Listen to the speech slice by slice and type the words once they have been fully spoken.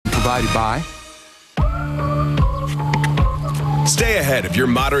provided by... Stay ahead of your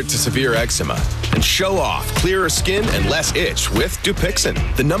moderate to severe eczema and show off clearer skin and less itch with Dupixent,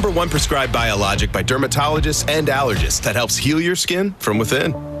 the #1 prescribed biologic by dermatologists and allergists that helps heal your skin from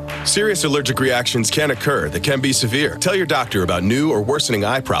within. Serious allergic reactions can occur that can be severe. Tell your doctor about new or worsening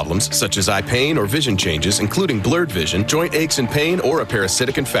eye problems such as eye pain or vision changes, including blurred vision, joint aches and pain, or a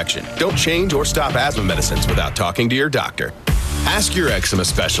parasitic infection. Don't change or stop asthma medicines without talking to your doctor. Ask your eczema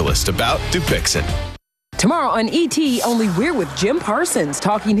specialist about Dupixent. Tomorrow on ET, only we're with Jim Parsons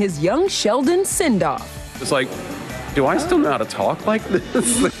talking his young Sheldon send-off. It's like, do I still know how to talk like this?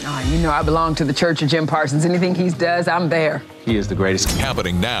 Oh, you know I belong to the Church of Jim Parsons. Anything he does, I'm there. He is the greatest.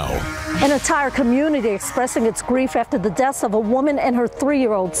 Happening now. An entire community expressing its grief after the deaths of a woman and her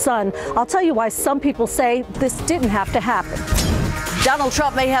 3-year-old son. I'll tell you why some people say this didn't have to happen. Donald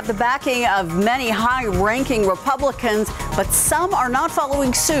Trump may have the backing of many high-ranking Republicans, but some are not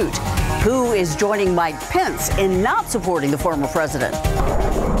following suit. Who is joining Mike Pence in not supporting the former president?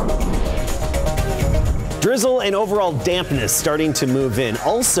 Drizzle and overall dampness starting to move in.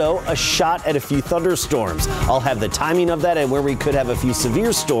 Also, a shot at a few thunderstorms. I'll have the timing of that and where we could have a few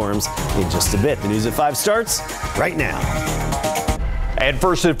severe storms in just a bit. The News at 5 starts right now. And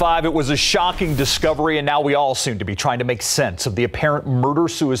first at 5, it was a shocking discovery, and now we all seem to be trying to make sense of the apparent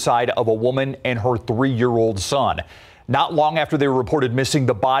murder-suicide of a woman and her 3-year-old son. Not long after they were reported missing,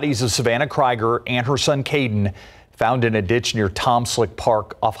 the bodies of Savannah Krieger and her son Caden found in a ditch near Tom Slick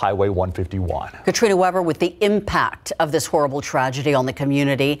Park off Highway 151. Katrina Weber with the impact of this horrible tragedy on the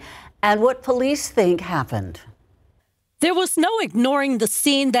community and what police think happened. There was no ignoring the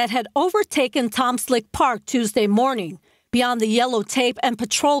scene that had overtaken Tom Slick Park Tuesday morning. Beyond the yellow tape and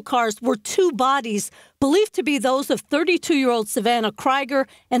patrol cars were 2 bodies believed to be those of 32-year-old Savannah Krieger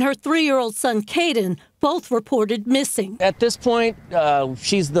and her 3-year-old son Caden, both reported missing. At this point,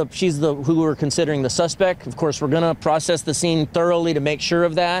 she's the who we're considering the suspect. Of course, we're going to process the scene thoroughly to make sure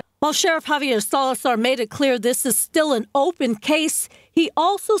of that. While Sheriff Javier Salazar made it clear this is still an open case, he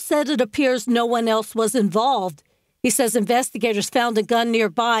also said it appears no one else was involved. He says investigators found a gun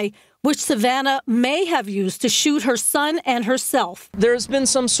nearby, which Savannah may have used to shoot her son and herself. There's been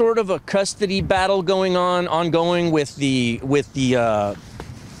some sort of a custody battle ongoing with the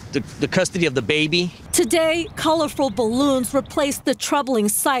custody of the baby. Today, colorful balloons replaced the troubling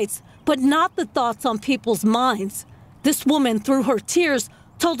sights, but not the thoughts on people's minds. This woman, through her tears,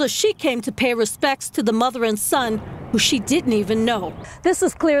 told us she came to pay respects to the mother and son who she didn't even know. This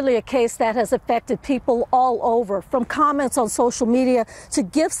is clearly a case that has affected people all over, from comments on social media to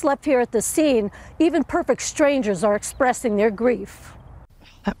gifts left here at the scene. Even perfect strangers are expressing their grief.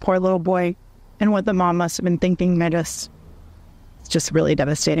 That poor little boy and what the mom must have been thinking it's just really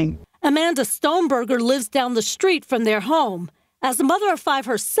devastating. Amanda Stoneberger lives down the street from their home. As a mother of 5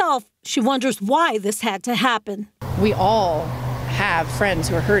 herself, she wonders why this had to happen. We all have friends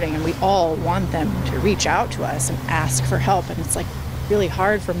who are hurting, and we all want them to reach out to us and ask for help, and it's really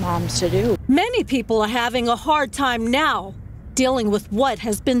hard for moms to do. Many people are having a hard time now dealing with what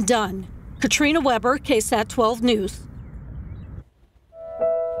has been done. Katrina Weber, KSAT 12 News.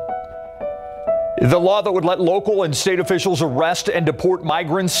 The law that would let local and state officials arrest and deport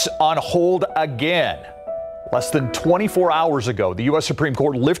migrants on hold again. Less than 24 hours ago, the U.S. Supreme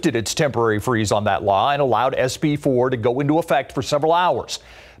Court lifted its temporary freeze on that law and allowed SB 4 to go into effect for several hours.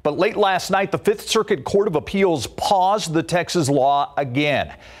 But late last night, the Fifth Circuit Court of Appeals paused the Texas law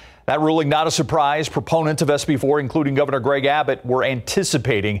again. That ruling, not a surprise. Proponents of SB 4, including Governor Greg Abbott, were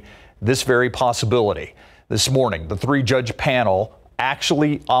anticipating this very possibility. This morning, the 3-judge panel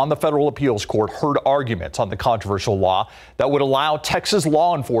actually on the federal appeals court heard arguments on the controversial law that would allow Texas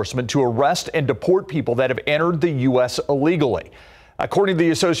law enforcement to arrest and deport people that have entered the U.S. illegally. According to the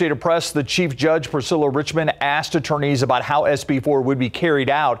Associated Press, the Chief Judge Priscilla Richmond asked attorneys about how SB 4 would be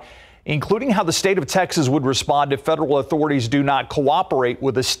carried out, including how the state of Texas would respond if federal authorities do not cooperate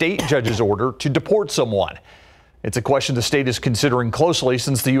with a state judge's order to deport someone. It's a question the state is considering closely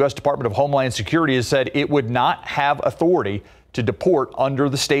since the U.S. Department of Homeland Security has said it would not have authority to deport under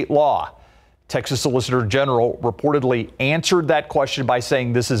the state law. Texas Solicitor General reportedly answered that question by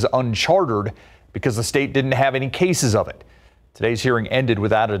saying this is unchartered because the state didn't have any cases of it. Today's hearing ended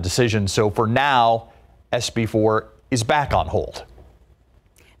without a decision, so for now, SB 4 is back on hold.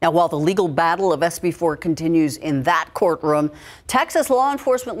 Now, while the legal battle of SB 4 continues in that courtroom, Texas law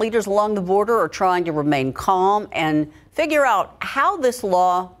enforcement leaders along the border are trying to remain calm and figure out how this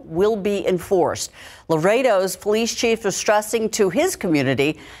law will be enforced. Laredo's police chief is stressing to his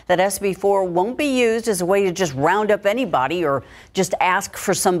community that SB 4 won't be used as a way to just round up anybody or just ask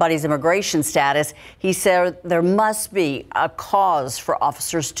for somebody's immigration status. He said there must be a cause for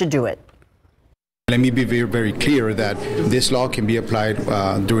officers to do it. Let me be very, very clear that this law can be applied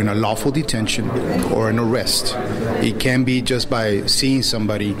during a lawful detention or an arrest. It can be just by seeing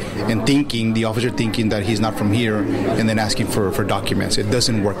somebody and the officer thinking that he's not from here and then asking for documents. It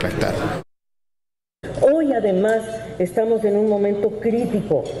doesn't work like that. Hoy además estamos en un momento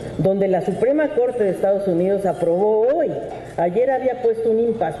crítico donde la Suprema Corte de Estados Unidos aprobó hoy, ayer había puesto un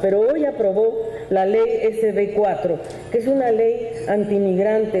impasse, pero hoy aprobó la ley SB 4, que es una ley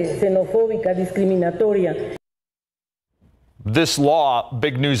antimigrante, xenofóbica, discriminatoria. This law,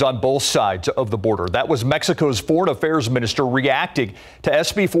 big news on both sides of the border. That was Mexico's Foreign Affairs Minister reacting to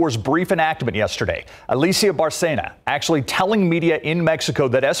SB 4's brief enactment yesterday. Alicia Barcena actually telling media in Mexico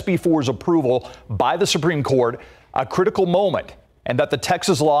that SB 4's approval by the Supreme Court a critical moment and that the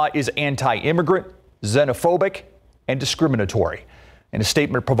Texas law is anti-immigrant, xenophobic, and discriminatory. In a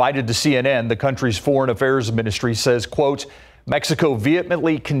statement provided to CNN, the country's Foreign Affairs Ministry says, quote, Mexico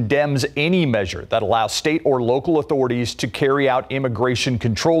vehemently condemns any measure that allows state or local authorities to carry out immigration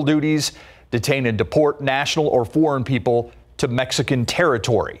control duties, detain and deport national or foreign people to Mexican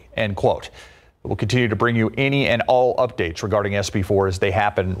territory, end quote. We'll continue to bring you any and all updates regarding SB 4 as they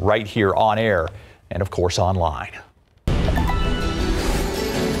happen right here on air and, of course, online.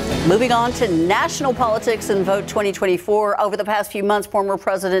 Moving on to national politics and Vote 2024. Over the past few months, former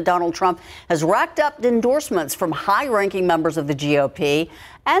President Donald Trump has racked up endorsements from high-ranking members of the GOP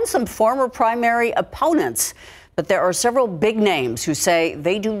and some former primary opponents. But there are several big names who say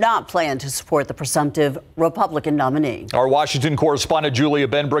they do not plan to support the presumptive Republican nominee. Our Washington correspondent Julia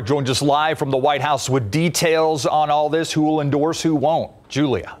Benbrook joins us live from the White House with details on all this. Who will endorse, who won't?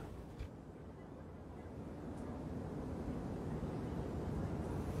 Julia.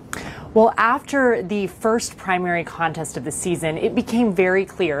 Well, after the first primary contest of the season, it became very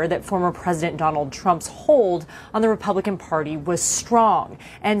clear that former President Donald Trump's hold on the Republican Party was strong,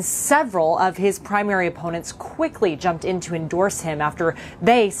 and several of his primary opponents quickly jumped in to endorse him after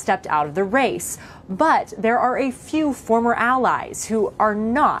they stepped out of the race. But there are a few former allies who are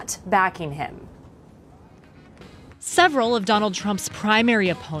not backing him. Several of Donald Trump's primary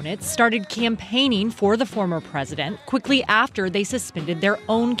opponents started campaigning for the former president quickly after they suspended their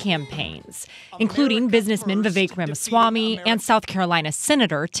own campaigns, including businessman Vivek Ramaswamy and South Carolina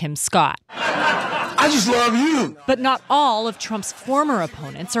Senator Tim Scott. I just love you. But not all of Trump's former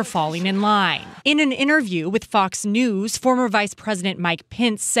opponents are falling in line. In an interview with Fox News, former Vice President Mike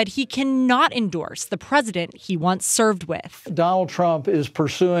Pence said he cannot endorse the president he once served with. Donald Trump is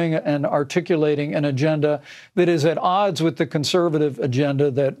pursuing and articulating an agenda that is at odds with the conservative agenda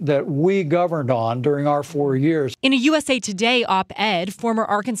that we governed on during our 4 years. In a USA Today op-ed, former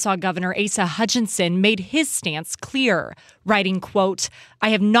Arkansas Governor Asa Hutchinson made his stance clear, writing, quote, I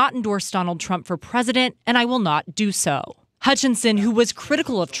have not endorsed Donald Trump for president, and I will not do so. Hutchinson, who was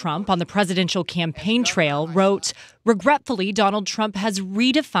critical of Trump on the presidential campaign trail, wrote, regretfully, Donald Trump has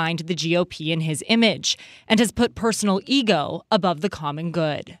redefined the GOP in his image and has put personal ego above the common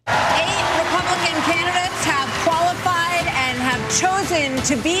good. 8 Republican candidates have qualified and have chosen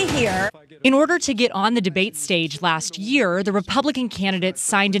to be here. In order to get on the debate stage last year, the Republican candidates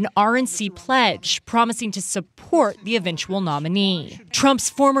signed an RNC pledge promising to support the eventual nominee. Trump's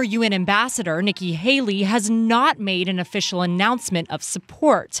former UN ambassador, Nikki Haley, has not made an official announcement of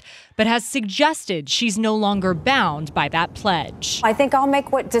support, but has suggested she's no longer bound by that pledge. I think I'll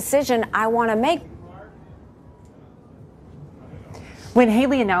make what decision I want to make. When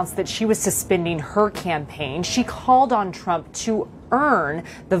Haley announced that she was suspending her campaign, she called on Trump to earn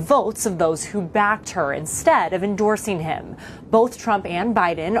the votes of those who backed her instead of endorsing him. Both Trump and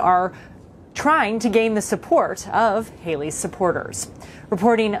Biden are trying to gain the support of Haley's supporters.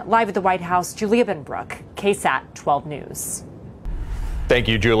 Reporting live at the White House, Julia Benbrook, KSAT 12 News. Thank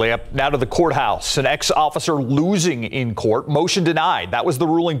you, Julia. Now to the courthouse. An ex-officer losing in court. Motion denied. That was the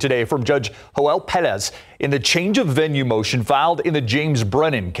ruling today from Judge Joel Perez in the change of venue motion filed in the James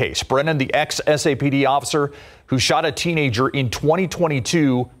Brennan case. Brennan, the ex-SAPD officer who shot a teenager in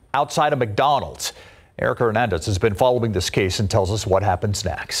 2022 outside of McDonald's. Erica Hernandez has been following this case and tells us what happens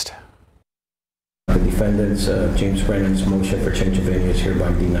next. The defendant's James Brennan's motion for change of venue is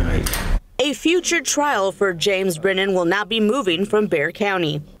hereby denied. A future trial for James Brennan will not be moving from Bexar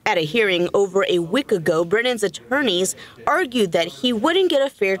County. At a hearing over a week ago, Brennan's attorneys argued that he wouldn't get a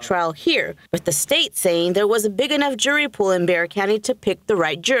fair trial here, with the state saying there was a big enough jury pool in Bexar County to pick the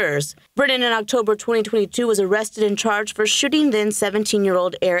right jurors. Brennan in October 2022 was arrested and charged for shooting then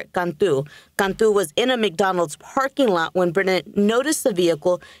 17-year-old Eric Cantu. Cantu was in a McDonald's parking lot when Brennan noticed the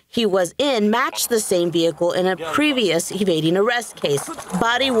vehicle he was in matched the same vehicle in a previous evading arrest case.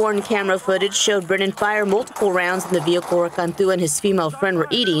 Body-worn camera footage showed Brennan fire multiple rounds in the vehicle where Cantu and his female friend were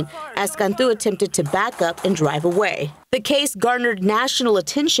eating as Cantu attempted to back up and drive away. The case garnered national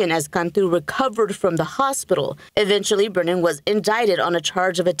attention as Cantu recovered from the hospital. Eventually, Brennan was indicted on a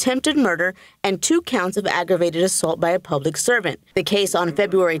charge of attempted murder and 2 counts of aggravated assault by a public servant. The case on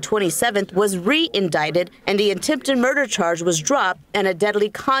February 27th was re-indicted, and the attempted murder charge was dropped and a deadly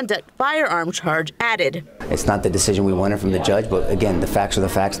conduct firearm charge added. It's not the decision we wanted from the judge, but again, the facts are the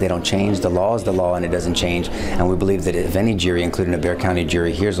facts. They don't change. The law is the law, and it doesn't change. And we believe that if any jury, including a Bexar County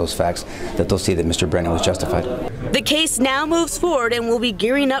jury, hears those facts, that they'll see that Mr. Brennan was justified. The case now moves forward and will be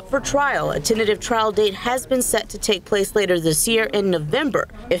gearing up for trial. A tentative trial date has been set to take place later this year in November.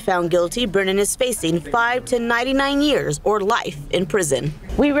 If found guilty, Brennan is facing 5 to 99 years or life in prison.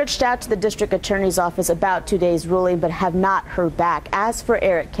 We reached out to the district attorney's office about today's ruling, but have not heard back. As for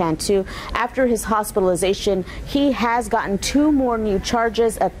Eric Cantu, after his hospitalization, he has gotten 2 more new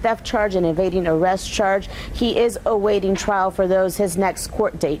charges, a theft charge and evading arrest charge. He is awaiting trial for those. His next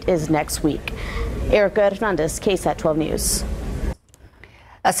court date is next week. Erica Hernandez, KSAT 12 News.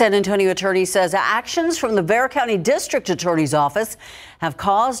 A San Antonio attorney says actions from the Bexar County District Attorney's Office have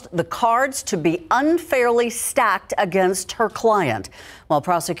caused the cards to be unfairly stacked against her client. While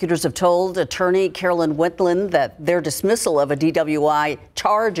prosecutors have told attorney Carolyn Wentland that their dismissal of a DWI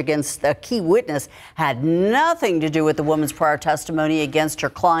charge against a key witness had nothing to do with the woman's prior testimony against her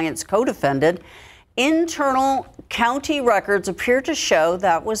client's co-defendant, internal county records appear to show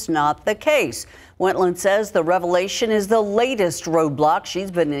that was not the case. Wentland says the revelation is the latest roadblock she's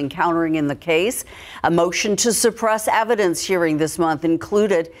been encountering in the case. A motion to suppress evidence hearing this month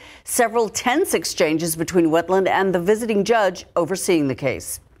included several tense exchanges between Wentland and the visiting judge overseeing the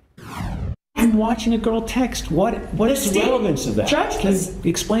case. I'm watching a girl text. What is the relevance of that? Judge, can you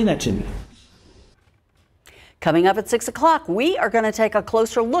explain that to me? Coming up at 6 o'clock, we are going to take a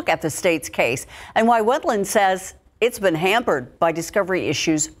closer look at the state's case and why Wentland says it's been hampered by discovery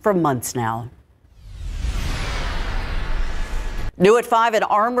issues for months now. New at 5, an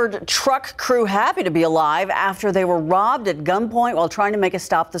armored truck crew happy to be alive after they were robbed at gunpoint while trying to make a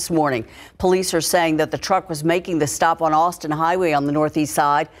stop this morning. Police are saying that the truck was making the stop on Austin Highway on the northeast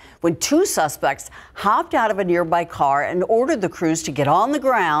side when 2 suspects hopped out of a nearby car and ordered the crews to get on the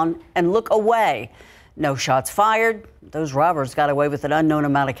ground and look away. No shots fired. Those robbers got away with an unknown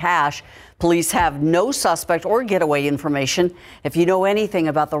amount of cash. Police have no suspect or getaway information. If you know anything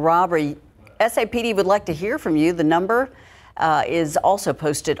about the robbery, SAPD would like to hear from you. The number is also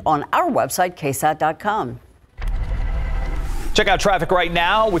posted on our website, KSAT.com. Check out traffic right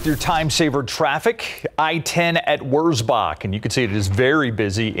now with your time saver traffic. I-10 at Wurzbach, and you can see it is very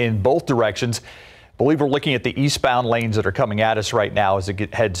busy in both directions. I believe we're looking at the eastbound lanes that are coming at us right now as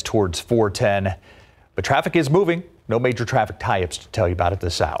it heads towards 410. But traffic is moving. No major traffic tie-ups to tell you about at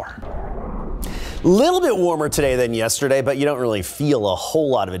this hour. A little bit warmer today than yesterday, but you don't really feel a whole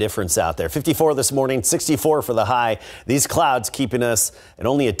lot of a difference out there. 54 this morning, 64 for the high. These clouds keeping us at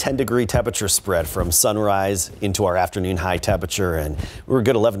only a 10-degree temperature spread from sunrise into our afternoon high temperature, and we're a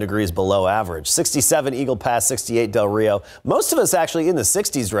good 11 degrees below average. 67 Eagle Pass, 68 Del Rio. Most of us actually in the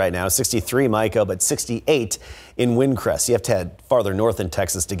 60s right now, 63 Mico, but 68 in Windcrest. You have to head farther north in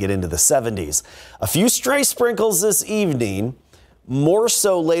Texas to get into the 70s. A few stray sprinkles this evening. More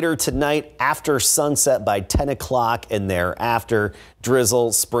so later tonight after sunset by 10 o'clock and thereafter.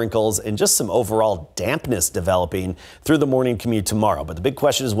 Drizzle, sprinkles, and just some overall dampness developing through the morning commute tomorrow. But the big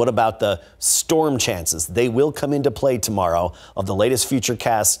question is, what about the storm chances? They will come into play tomorrow of the latest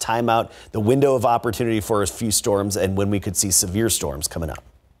Futurecast timeout, the window of opportunity for a few storms, and when we could see severe storms coming up.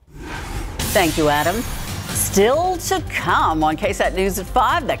 Thank you, Adam. Still to come on KSAT News at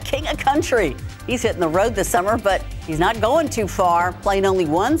 5, the King of Country. He's hitting the road this summer, but he's not going too far. Playing only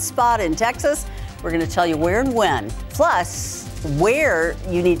one spot in Texas. We're going to tell you where and when. Plus, where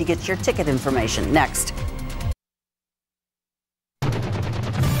you need to get your ticket information. Next.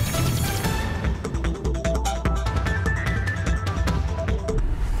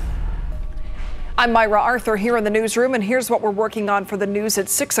 I'm Myra Arthur here in the newsroom, and here's what we're working on for the news at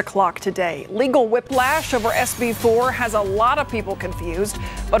 6 o'clock today. Legal whiplash over SB 4 has a lot of people confused,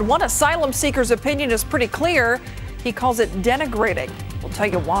 but one asylum seeker's opinion is pretty clear. He calls it denigrating. We'll tell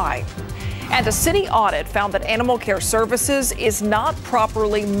you why. And a city audit found that Animal Care Services is not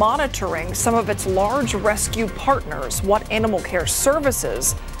properly monitoring some of its large rescue partners. What Animal Care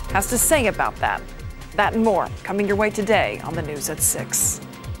Services has to say about that. That and more coming your way today on the News at 6.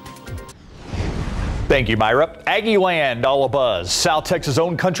 Thank you, Myra. Aggie Land, all abuzz. South Texas'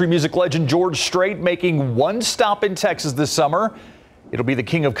 own country music legend George Strait making one stop in Texas this summer. It'll be the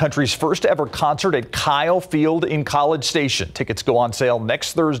King of Country's first ever concert at Kyle Field in College Station. Tickets go on sale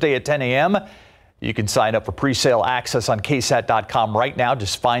next Thursday at 10 a.m. You can sign up for pre-sale access on KSAT.com right now.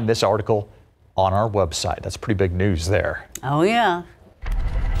 Just find this article on our website. That's pretty big news there. Oh, yeah.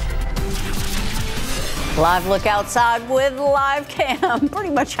 Live look outside with live cam. Pretty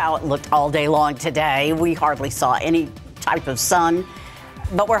much how it looked all day long today. We hardly saw any type of sun,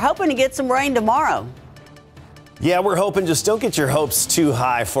 but we're hoping to get some rain tomorrow. Yeah, we're hoping. Just don't get your hopes too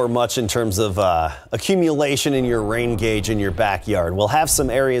high for much in terms of accumulation in your rain gauge in your backyard. We'll have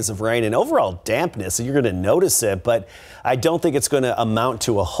some areas of rain and overall dampness, and you're going to notice it, but I don't think it's going to amount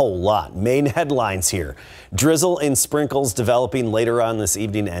to a whole lot. Main headlines here. Drizzle and sprinkles developing later on this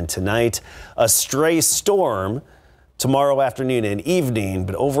evening and tonight. A stray storm tomorrow afternoon and evening,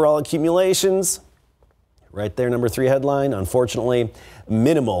 but overall accumulations, right there, number 3 headline, unfortunately,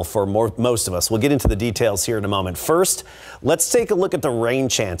 minimal for most of us. We'll get into the details here in a moment. First, let's take a look at the rain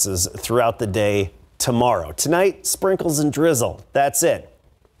chances throughout the day tomorrow. Tonight, sprinkles and drizzle. That's it.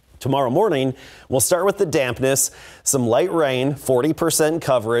 Tomorrow morning, we'll start with the dampness, some light rain, 40%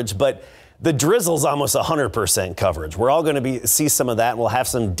 coverage, but the drizzle's almost 100% coverage. We're all going to see some of that, and we'll have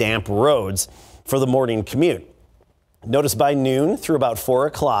some damp roads for the morning commute. Notice by noon through about 4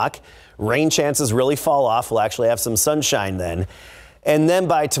 o'clock, rain chances really fall off. We'll actually have some sunshine then. And then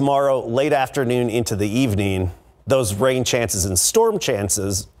by tomorrow, late afternoon into the evening, those rain chances and storm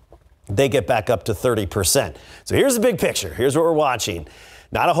chances, they get back up to 30%. So here's the big picture. Here's what we're watching.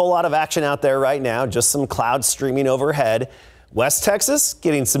 Not a whole lot of action out there right now, just some clouds streaming overhead. West Texas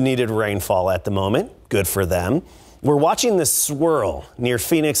getting some needed rainfall at the moment. Good for them. We're watching this swirl near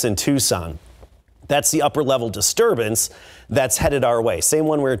Phoenix and Tucson. That's the upper level disturbance that's headed our way. Same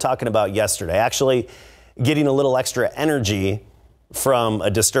one we were talking about yesterday. Actually getting a little extra energy from a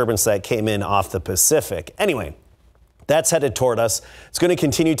disturbance that came in off the Pacific. Anyway, that's headed toward us. It's going to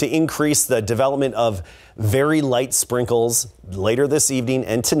continue to increase the development of very light sprinkles later this evening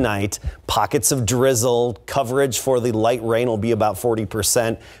and tonight. Pockets of drizzle. Coverage for the light rain will be about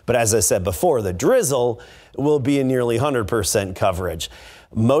 40%. But as I said before, the drizzle will be in nearly 100% coverage.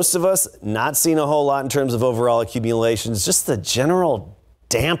 Most of us not seeing a whole lot in terms of overall accumulations, just the general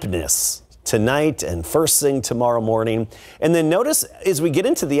dampness tonight and first thing tomorrow morning. And then notice as we get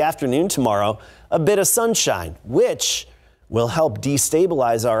into the afternoon tomorrow, a bit of sunshine, which will help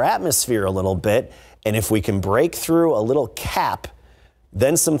destabilize our atmosphere a little bit. And if we can break through a little cap,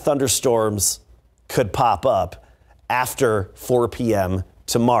 then some thunderstorms could pop up after 4 p.m.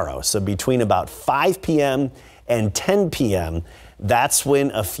 tomorrow. So between about 5 p.m. and 10 p.m., that's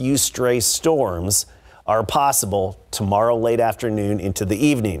when a few stray storms are possible tomorrow late afternoon into the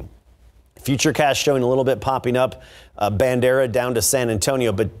evening. Futurecast showing a little bit popping up, Bandera down to San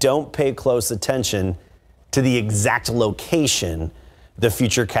Antonio, but don't pay close attention to the exact location the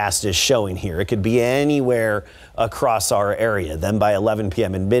Futurecast is showing here. It could be anywhere across our area. Then by 11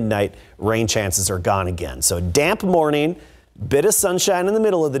 p.m. and midnight, rain chances are gone again. So damp morning, bit of sunshine in the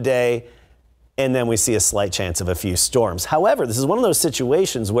middle of the day, and then we see a slight chance of a few storms. However, this is one of those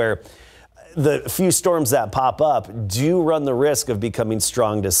situations where the few storms that pop up do run the risk of becoming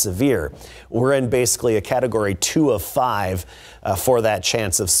strong to severe. We're in basically a category 2 of 5 for that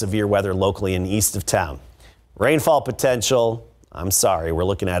chance of severe weather locally and east of town. Rainfall potential, I'm sorry, we're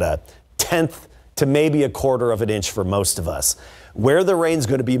looking at a 1/10 to maybe 1/4 of an inch for most of us. Where the rain's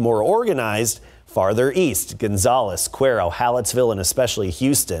going to be more organized, farther east, Gonzales, Cuero, Hallettsville, and especially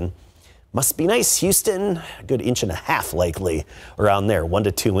Houston. Must be nice, Houston, a good 1.5 inches likely around there, 1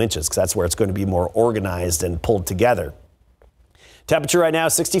 to 2 inches, because that's where it's going to be more organized and pulled together. Temperature right now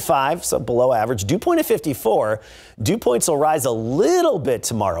 65, so below average. Dew point of 54. Dew points will rise a little bit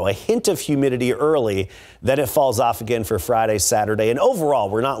tomorrow, a hint of humidity early, then it falls off again for Friday, Saturday. And overall,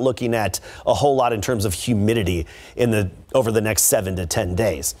 we're not looking at a whole lot in terms of humidity over the next 7 to 10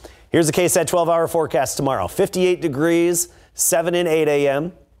 days. Here's the KSAT 12-hour forecast tomorrow. 58 degrees, 7 and 8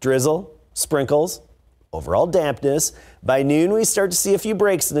 a.m., drizzle, sprinkles, overall dampness. By noon, we start to see a few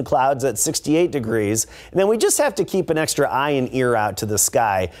breaks in the clouds at 68 degrees. And then we just have to keep an extra eye and ear out to the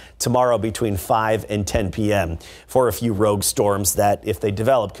sky tomorrow between 5 and 10 p.m. for a few rogue storms that, if they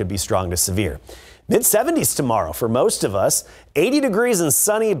develop, could be strong to severe. Mid-70s tomorrow for most of us. 80 degrees and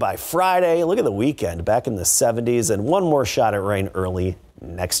sunny by Friday. Look at the weekend, back in the 70s, and one more shot at rain early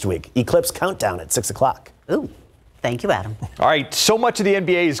next week. Eclipse countdown at 6 o'clock. Ooh. Thank you, Adam. All right, so much of the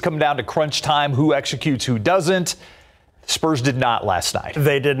NBA has come down to crunch time, who executes, who doesn't. Spurs did not last night.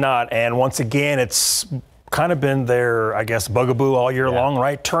 They did not, and once again, it's kind of been their, I guess, bugaboo all year long,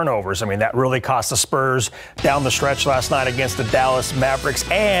 right? Turnovers. I mean, that really cost the Spurs down the stretch last night against the Dallas Mavericks.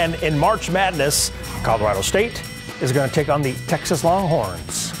 And in March Madness, Colorado State is going to take on the Texas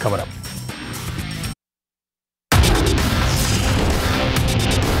Longhorns coming up.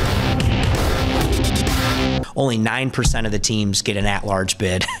 Only 9% of the teams get an at-large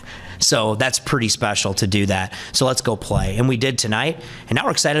bid. So that's pretty special to do that. So let's go play. And we did tonight, and now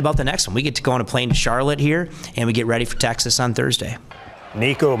we're excited about the next one. We get to go on a plane to Charlotte here, and we get ready for Texas on Thursday.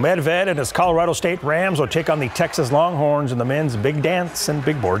 Nico Medved and his Colorado State Rams will take on the Texas Longhorns in the men's big dance and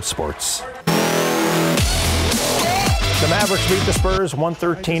big board sports. The Mavericks beat the Spurs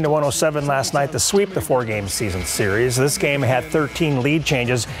 113-107 last night to sweep the four-game season series. This game had 13 lead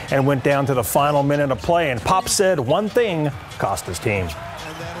changes and went down to the final minute of play. And Pop said one thing cost his team.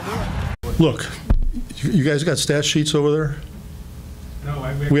 Look, you guys got stat sheets over there?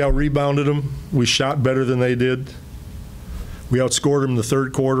 No, we out-rebounded them. We shot better than they did. We outscored them in the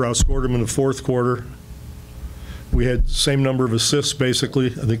third quarter, outscored them in the fourth quarter. We had the same number of assists, basically.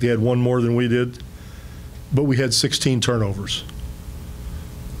 I think they had one more than we did. But we had 16 turnovers.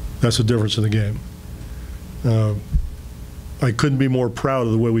 That's the difference in the game. I couldn't be more proud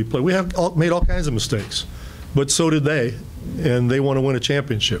of the way we played. We have made all kinds of mistakes, but so did they, and they want to win a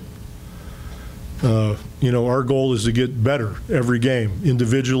championship. You know, our goal is to get better every game,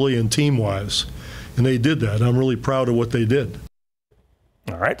 individually and team-wise, and they did that. I'm really proud of what they did.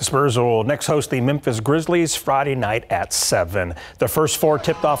 All right, the Spurs will next host the Memphis Grizzlies Friday night at 7. The first four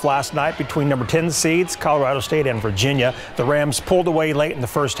tipped off last night between number 10 seeds, Colorado State and Virginia. The Rams pulled away late in the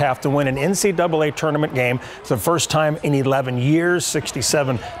first half to win an NCAA tournament game. It's the first time in 11 years.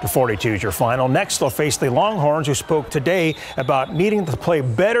 67-42 is your final. Next, they'll face the Longhorns, who spoke today about needing to play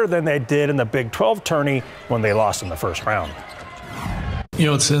better than they did in the Big 12 tourney when they lost in the first round. You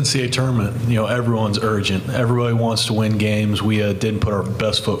know, it's the NCAA tournament. You know, everyone's urgent. Everybody wants to win games. We didn't put our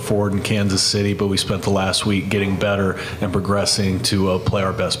best foot forward in Kansas City, but we spent the last week getting better and progressing to play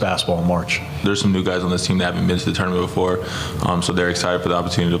our best basketball in March. There's some new guys on this team that haven't been to the tournament before, so they're excited for the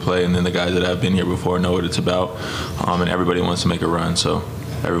opportunity to play. And then the guys that have been here before know what it's about, and everybody wants to make a run, so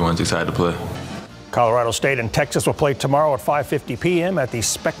everyone's excited to play. Colorado State and Texas will play tomorrow at 5:50 p.m. at the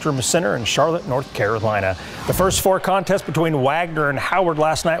Spectrum Center in Charlotte, North Carolina. The first four contests between Wagner and Howard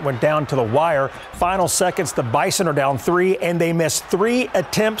last night went down to the wire. Final seconds, the Bison are down 3, and they missed 3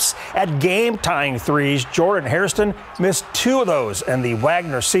 attempts at game-tying threes. Jordan Hairston missed 2 of those, and the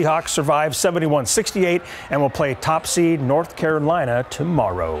Wagner Seahawks survived 71-68 and will play top seed North Carolina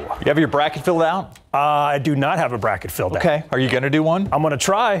tomorrow. You have your bracket filled out? I do not have a bracket filled out. Okay. Are you going to do one? I'm going to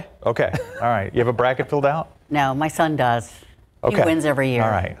try. Okay. All right. You have a bracket filled out? No, my son does. Okay. He wins every year. All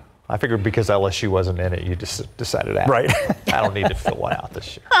right. I figured because LSU wasn't in it, you just decided to. Right. I don't need to fill one out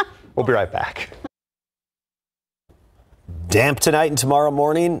this year. We'll be right back. Damp tonight and tomorrow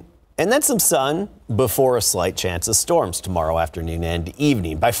morning, and then some sun before a slight chance of storms tomorrow afternoon and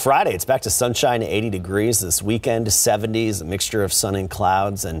evening. By Friday, it's back to sunshine, 80 degrees. This weekend, 70s, a mixture of sun and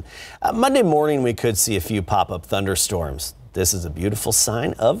clouds. And Monday morning, we could see a few pop-up thunderstorms. This is a beautiful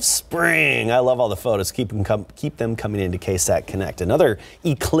sign of spring. I love all the photos. Keep them coming into KSAT Connect. Another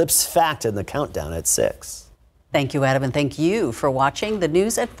eclipse fact in the countdown at 6. Thank you, Adam, and thank you for watching the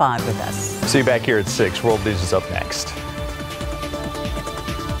news at 5 with us. See you back here at 6. World News is up next.